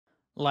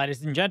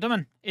Ladies and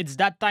gentlemen, it's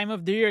that time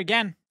of the year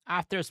again.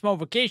 After a small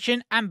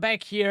vacation, I'm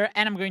back here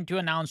and I'm going to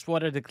announce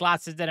what are the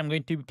classes that I'm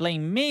going to be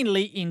playing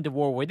mainly in the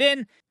War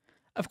Within.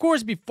 Of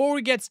course, before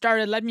we get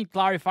started, let me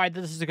clarify that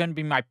this is going to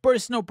be my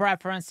personal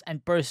preference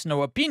and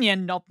personal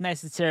opinion, not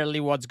necessarily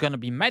what's going to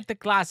be meta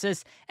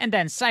classes. And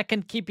then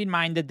second, keep in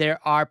mind that there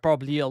are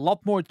probably a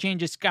lot more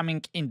changes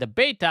coming in the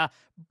beta,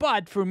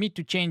 but for me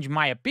to change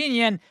my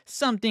opinion,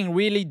 something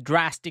really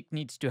drastic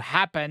needs to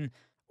happen,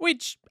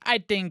 which I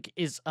think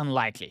is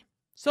unlikely.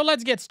 So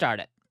let's get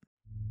started.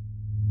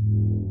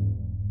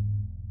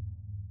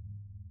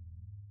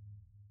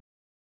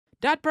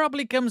 That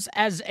probably comes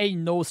as a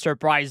no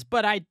surprise,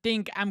 but I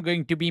think I'm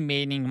going to be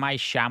maining my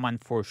Shaman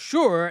for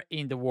sure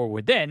in the War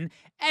Within,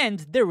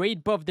 and the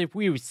raid buff that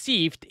we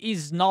received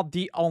is not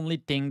the only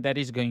thing that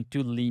is going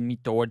to lead me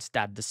towards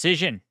that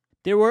decision.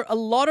 There were a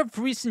lot of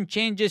recent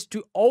changes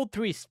to all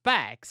three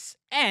specs,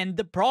 and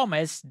the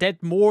promise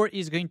that more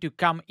is going to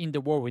come in the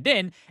War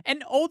Within,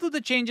 and although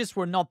the changes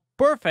were not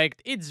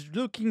perfect, it's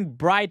looking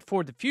bright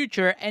for the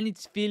future and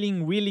it's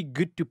feeling really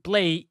good to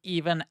play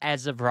even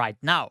as of right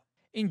now.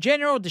 In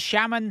general, the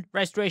Shaman,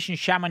 Restoration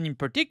Shaman in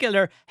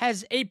particular,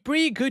 has a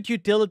pretty good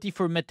utility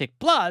for Mythic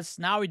Plus.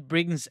 Now it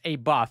brings a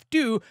buff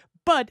too,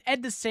 but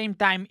at the same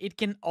time it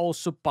can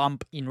also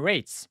pump in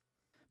rates.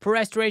 For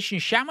Restoration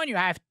Shaman, you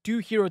have two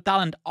hero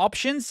talent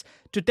options.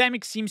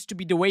 Totemic seems to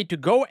be the way to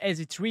go as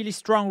it's really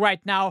strong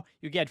right now.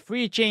 You get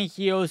free chain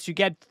heals, you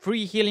get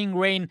free healing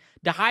rain,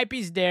 the hype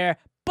is there,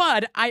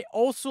 but I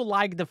also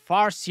like the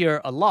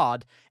Farseer a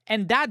lot,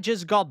 and that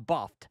just got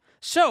buffed.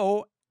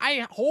 So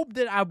I hope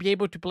that I'll be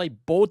able to play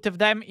both of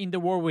them in the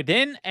War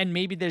Within, and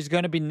maybe there's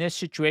gonna be niche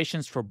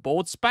situations for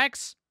both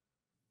specs.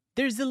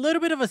 There's a little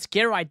bit of a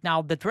scare right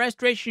now that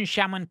Restoration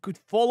Shaman could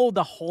follow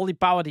the Holy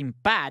Paladin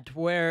path,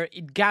 where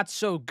it got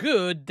so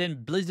good,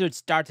 then Blizzard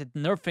started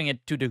nerfing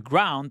it to the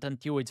ground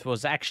until it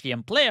was actually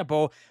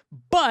unplayable.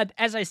 But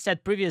as I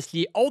said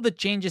previously, all the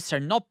changes are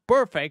not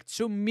perfect,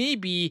 so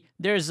maybe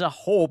there's a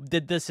hope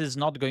that this is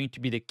not going to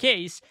be the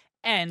case,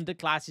 and the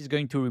class is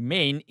going to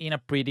remain in a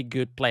pretty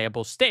good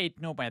playable state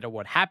no matter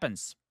what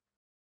happens.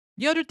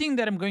 The other thing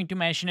that I'm going to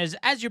mention is,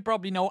 as you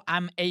probably know,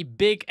 I'm a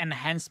big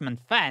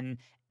enhancement fan,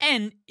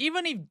 and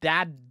even if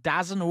that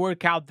doesn't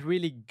work out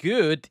really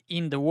good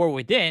in the War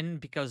Within,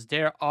 because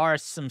there are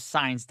some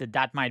signs that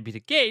that might be the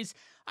case,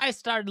 I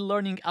started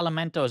learning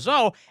Elemental as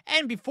well,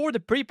 and before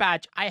the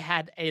pre-patch I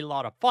had a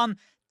lot of fun.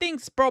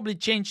 Things probably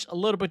changed a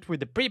little bit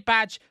with the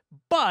pre-patch,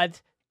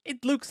 but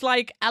it looks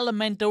like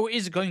Elemental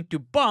is going to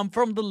bump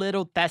from the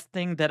little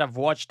testing that I've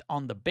watched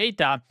on the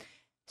beta.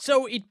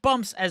 So it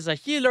pumps as a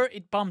healer,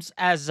 it pumps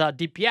as a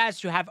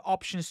DPS, you have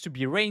options to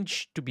be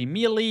ranged, to be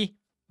melee,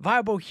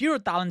 viable hero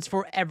talents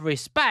for every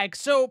spec,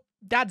 so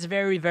that's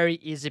very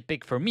easy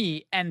pick for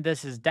me, and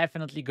this is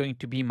definitely going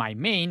to be my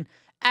main,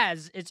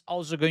 as it's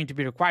also going to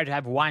be required to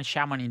have one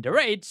Shaman in the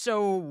raid,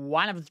 so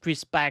one of the three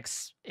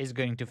specs is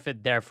going to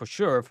fit there for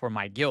sure for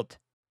my guild.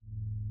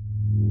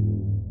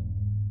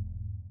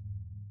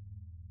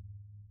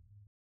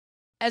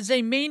 As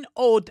a main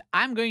ode,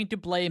 I'm going to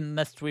play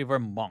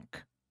Mistweaver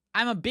Monk.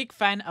 I'm a big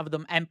fan of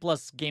the M+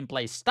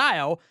 gameplay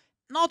style,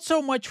 not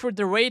so much for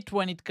the raid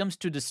when it comes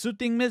to the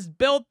Soothing Mist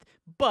build,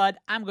 but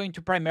I'm going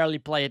to primarily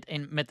play it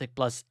in Mythic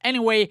Plus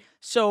anyway,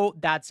 so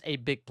that's a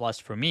big plus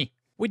for me.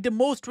 With the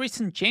most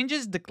recent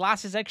changes, the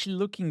class is actually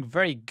looking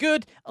very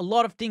good, a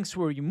lot of things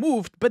were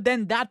removed, but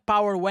then that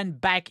power went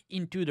back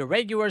into the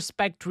regular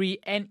spec tree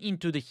and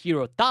into the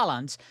hero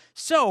talents,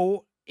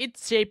 so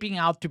it's shaping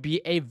out to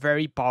be a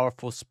very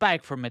powerful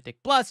spec for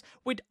Mythic Plus,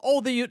 with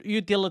all the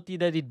utility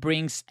that it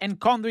brings, and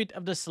Conduit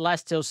of the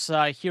Celestials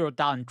hero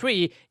talent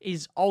tree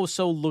is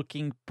also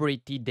looking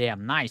pretty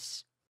damn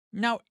nice.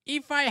 Now,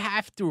 if I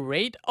have to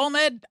rate on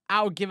it,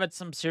 I'll give it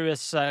some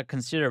serious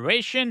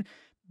consideration,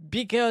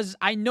 because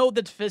I know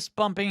that fist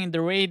pumping in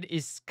the raid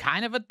is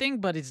kind of a thing,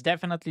 but it's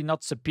definitely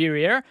not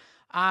superior.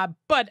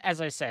 But as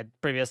I said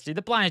previously,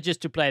 the plan is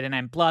just to play it in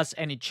M+,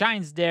 and it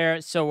shines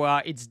there, so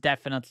it's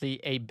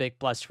definitely a big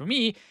plus for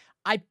me.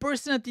 I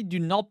personally do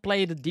not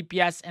play the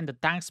DPS and the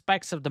tank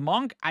specs of the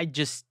Monk. I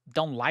just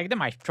don't like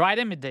them. I've tried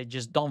them, they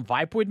just don't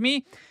vibe with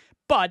me.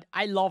 But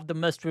I love the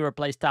Mistweaver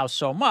playstyle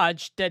so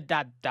much that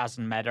that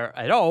doesn't matter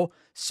at all,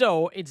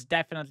 so it's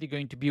definitely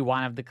going to be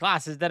one of the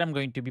classes that I'm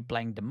going to be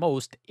playing the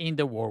most in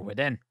the War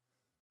Within.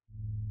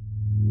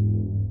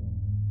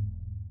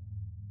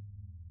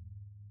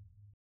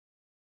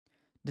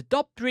 The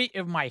top 3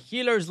 of my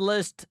healers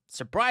list,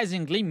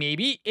 surprisingly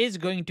maybe, is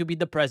going to be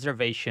the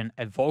Preservation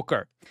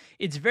Evoker.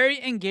 It's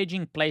very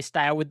engaging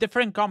playstyle with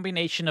different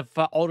combination of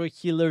auto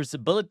healers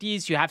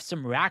abilities. You have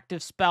some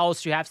reactive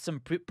spells, you have some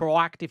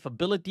proactive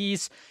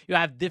abilities, you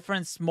have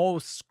different small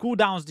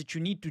cooldowns that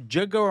you need to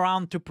juggle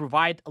around to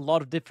provide a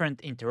lot of different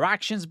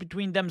interactions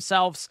between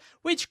themselves,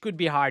 which could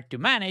be hard to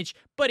manage,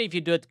 but if you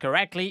do it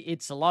correctly,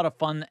 it's a lot of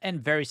fun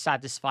and very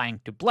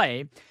satisfying to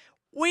play,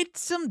 with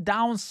some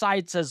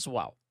downsides as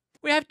well.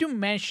 We have to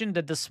mention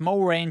that the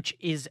small range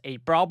is a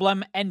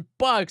problem, and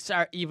bugs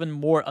are even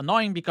more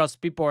annoying because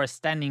people are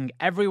standing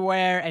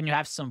everywhere and you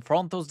have some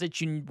frontals that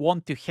you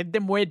want to hit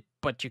them with,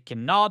 but you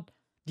cannot.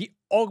 The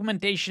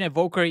augmentation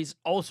evoker is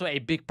also a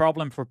big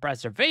problem for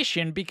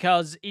preservation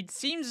because it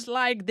seems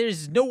like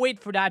there's no way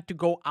for that to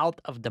go out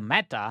of the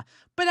meta,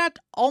 but that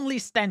only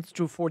stands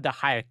true for the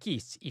higher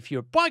keys. If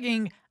you're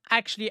bugging,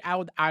 actually I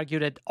would argue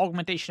that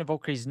augmentation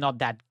evoker is not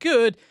that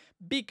good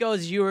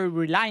because you're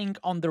relying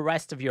on the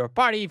rest of your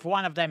party. If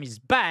one of them is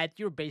bad,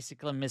 you're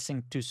basically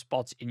missing 2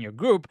 spots in your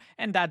group,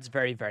 and that's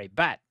very, very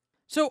bad.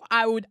 So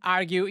I would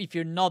argue if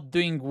you're not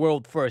doing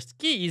world first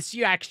keys,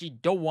 you actually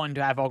don't want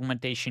to have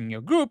augmentation in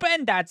your group,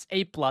 and that's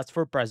a plus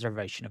for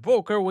preservation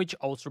evoker, which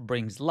also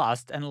brings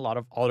lust and a lot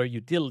of other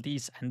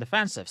utilities and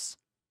defensives.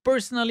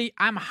 Personally,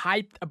 I'm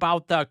hyped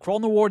about the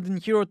Chrono Warden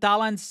hero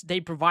talents.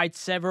 They provide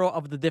several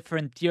of the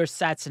different tier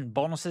sets and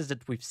bonuses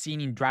that we've seen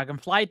in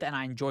Dragonflight, and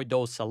I enjoy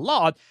those a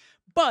lot.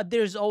 But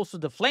there's also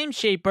the Flame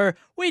Shaper,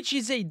 which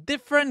is a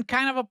different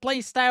kind of a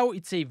playstyle.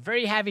 It's a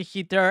very heavy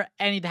hitter,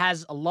 and it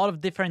has a lot of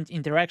different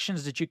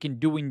interactions that you can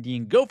do in the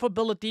Engulf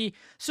ability,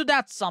 so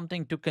that's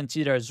something to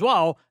consider as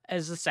well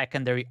as a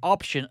secondary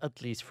option,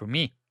 at least for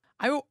me.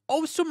 I will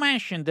also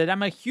mention that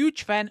I'm a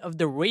huge fan of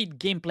the raid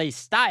gameplay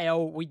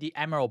style with the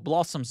Emerald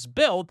Blossoms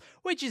build,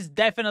 which is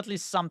definitely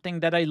something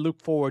that I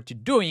look forward to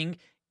doing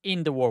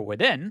in the War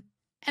Within.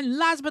 And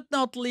last but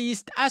not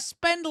least, I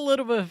spent a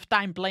little bit of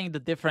time playing the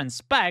different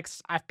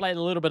specs. I've played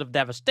a little bit of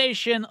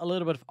Devastation, a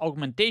little bit of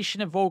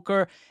Augmentation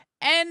Evoker,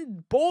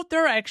 and both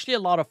are actually a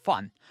lot of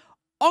fun.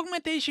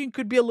 Augmentation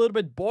could be a little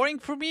bit boring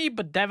for me,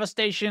 but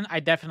Devastation,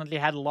 I definitely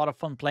had a lot of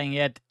fun playing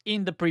it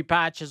in the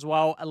pre-patch as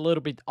well, a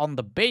little bit on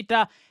the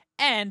beta,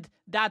 and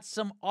that's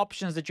some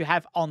options that you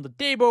have on the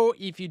table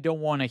if you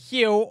don't want to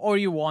heal or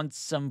you want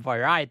some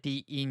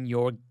variety in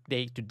your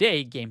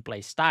day-to-day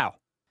gameplay style.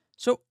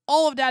 So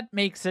all of that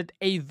makes it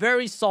a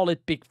very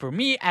solid pick for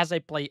me as I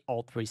play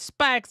all 3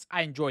 specs.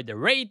 I enjoy the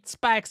raid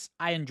specs,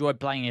 I enjoy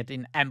playing it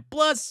in M+,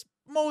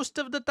 most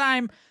of the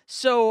time,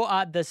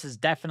 so this is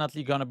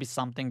definitely gonna be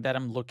something that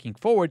I'm looking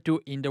forward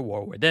to in the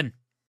War Within.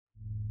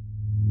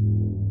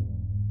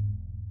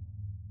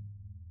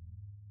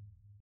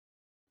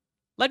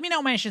 Let me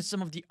now mention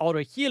some of the other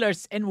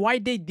healers and why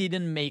they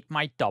didn't make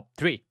my top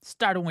 3.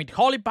 Starting with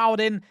Holy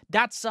Paladin,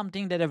 that's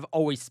something that I've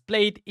always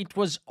played. It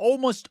was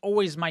almost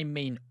always my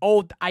main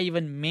ult. I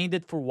even made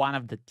it for one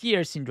of the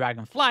tiers in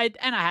Dragonflight,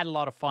 and I had a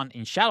lot of fun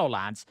in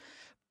Shadowlands.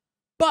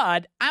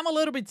 But I'm a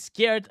little bit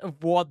scared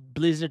of what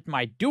Blizzard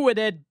might do with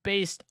it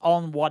based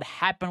on what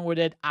happened with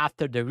it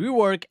after the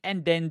rework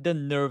and then the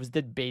nerfs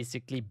that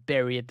basically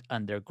bury it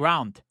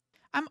underground.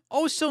 I'm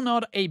also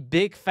not a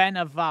big fan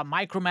of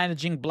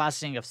micromanaging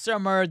Blessing of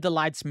Summer, the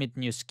Lightsmith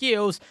new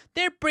skills.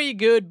 They're pretty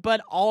good, but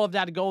all of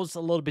that goes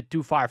a little bit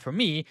too far for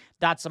me.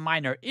 That's a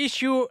minor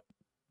issue.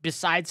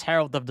 Besides,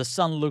 Herald of the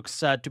Sun looks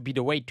to be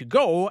the way to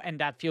go, and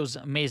that feels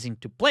amazing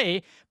to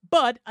play.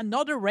 But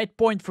another red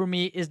point for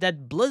me is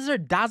that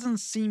Blizzard doesn't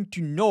seem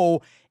to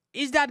know,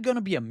 is that going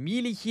to be a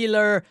melee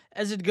healer?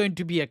 Is it going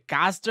to be a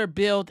caster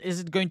build? Is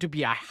it going to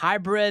be a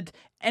hybrid?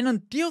 And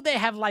until they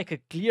have like a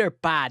clear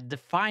path,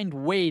 defined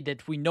way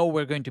that we know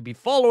we're going to be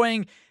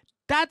following,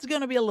 that's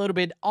going to be a little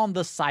bit on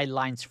the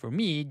sidelines for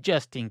me,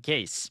 just in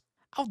case.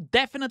 I'll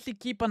definitely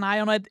keep an eye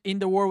on it in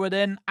the War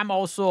Within. I'm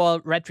also a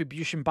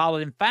Retribution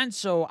Paladin fan,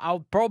 so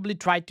I'll probably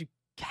try to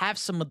have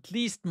some at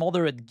least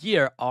moderate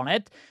gear on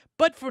it.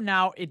 But for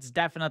now, it's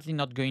definitely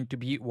not going to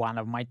be one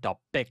of my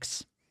top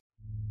picks.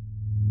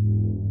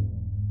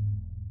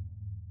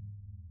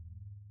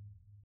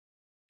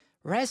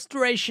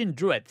 Restoration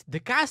Druid.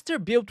 The caster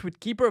built with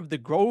Keeper of the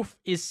Grove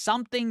is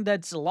something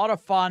that's a lot of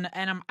fun,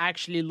 and I'm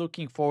actually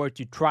looking forward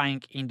to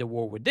trying in the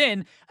War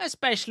Within,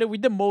 especially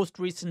with the most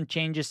recent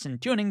changes and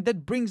tuning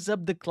that brings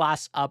up the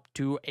class up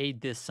to a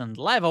decent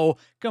level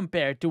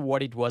compared to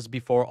what it was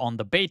before on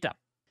the beta.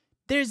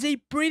 There's a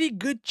pretty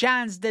good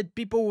chance that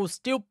people will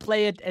still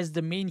play it as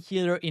the main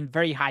healer in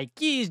very high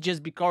keys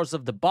just because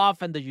of the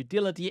buff and the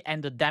utility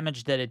and the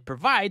damage that it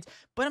provides,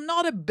 but I'm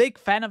not a big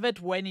fan of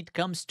it when it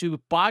comes to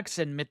pucks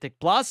and Mythic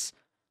Plus.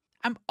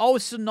 I'm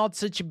also not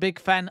such a big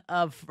fan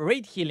of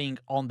raid healing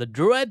on the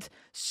Druid,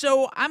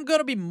 so I'm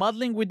gonna be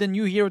muddling with the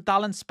new hero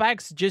talent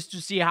specs just to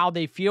see how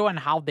they feel and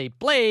how they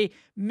play,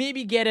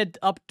 maybe get it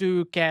up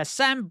to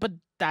KSM, but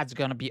that's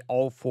gonna be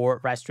all for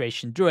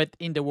Restoration Druid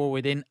in the War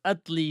Within,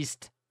 at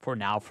least for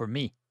now for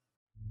me.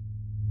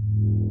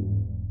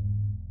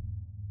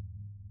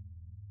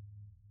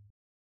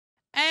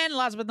 And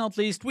last but not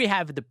least, we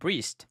have the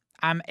Priest.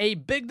 I'm a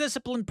big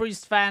Discipline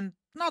Priest fan,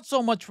 not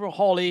so much for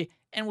Holy,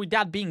 and with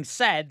that being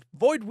said,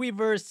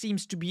 Voidweaver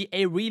seems to be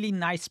a really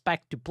nice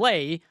spec to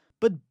play,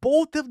 but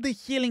both of the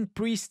healing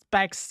priest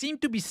specs seem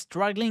to be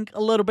struggling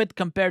a little bit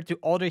compared to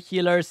other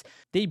healers.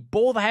 They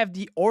both have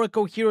the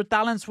Oracle hero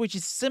talents, which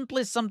is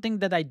simply something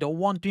that I don't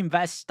want to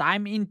invest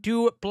time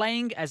into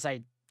playing, as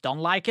I don't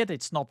like it,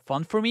 it's not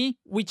fun for me,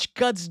 which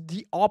cuts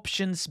the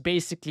options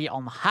basically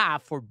on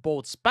half for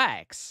both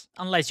specs,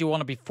 unless you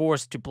want to be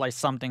forced to play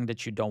something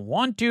that you don't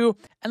want to.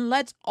 And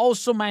let's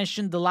also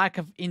mention the lack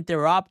of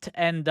interrupt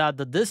and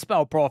the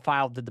dispel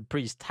profile that the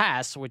priest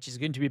has, which is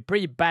going to be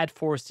pretty bad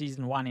for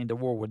Season 1 in the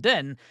War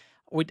Within.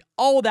 with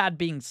all that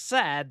being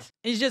said,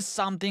 it's just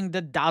something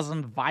that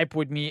doesn't vibe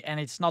with me and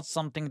it's not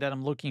something that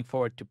I'm looking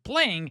forward to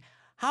playing.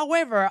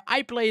 However,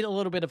 I played a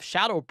little bit of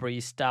Shadow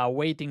Priest,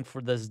 waiting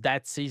for this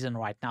dead season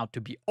right now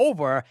to be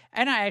over,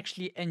 and I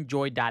actually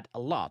enjoyed that a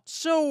lot.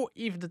 So,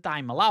 if the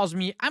time allows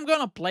me, I'm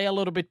gonna play a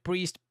little bit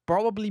Priest,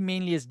 probably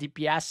mainly as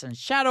DPS and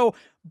Shadow,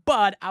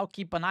 but I'll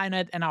keep an eye on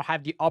it and I'll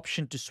have the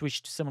option to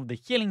switch to some of the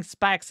healing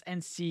specs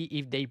and see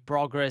if they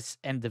progress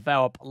and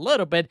develop a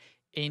little bit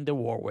in the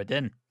War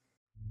Within.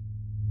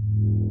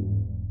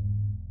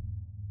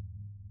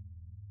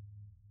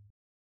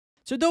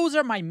 So those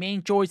are my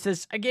main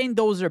choices. Again,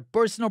 those are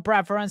personal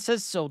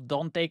preferences, so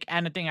don't take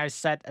anything I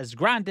said as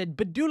granted,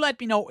 but do let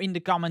me know in the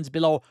comments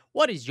below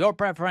what is your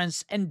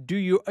preference and do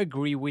you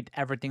agree with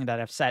everything that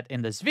I've said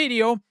in this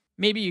video.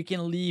 Maybe you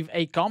can leave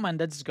a comment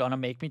that's gonna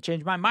make me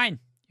change my mind.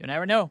 You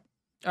never know.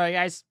 Alright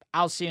guys,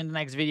 I'll see you in the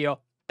next video.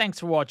 Thanks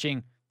for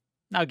watching.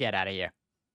 Now get out of here.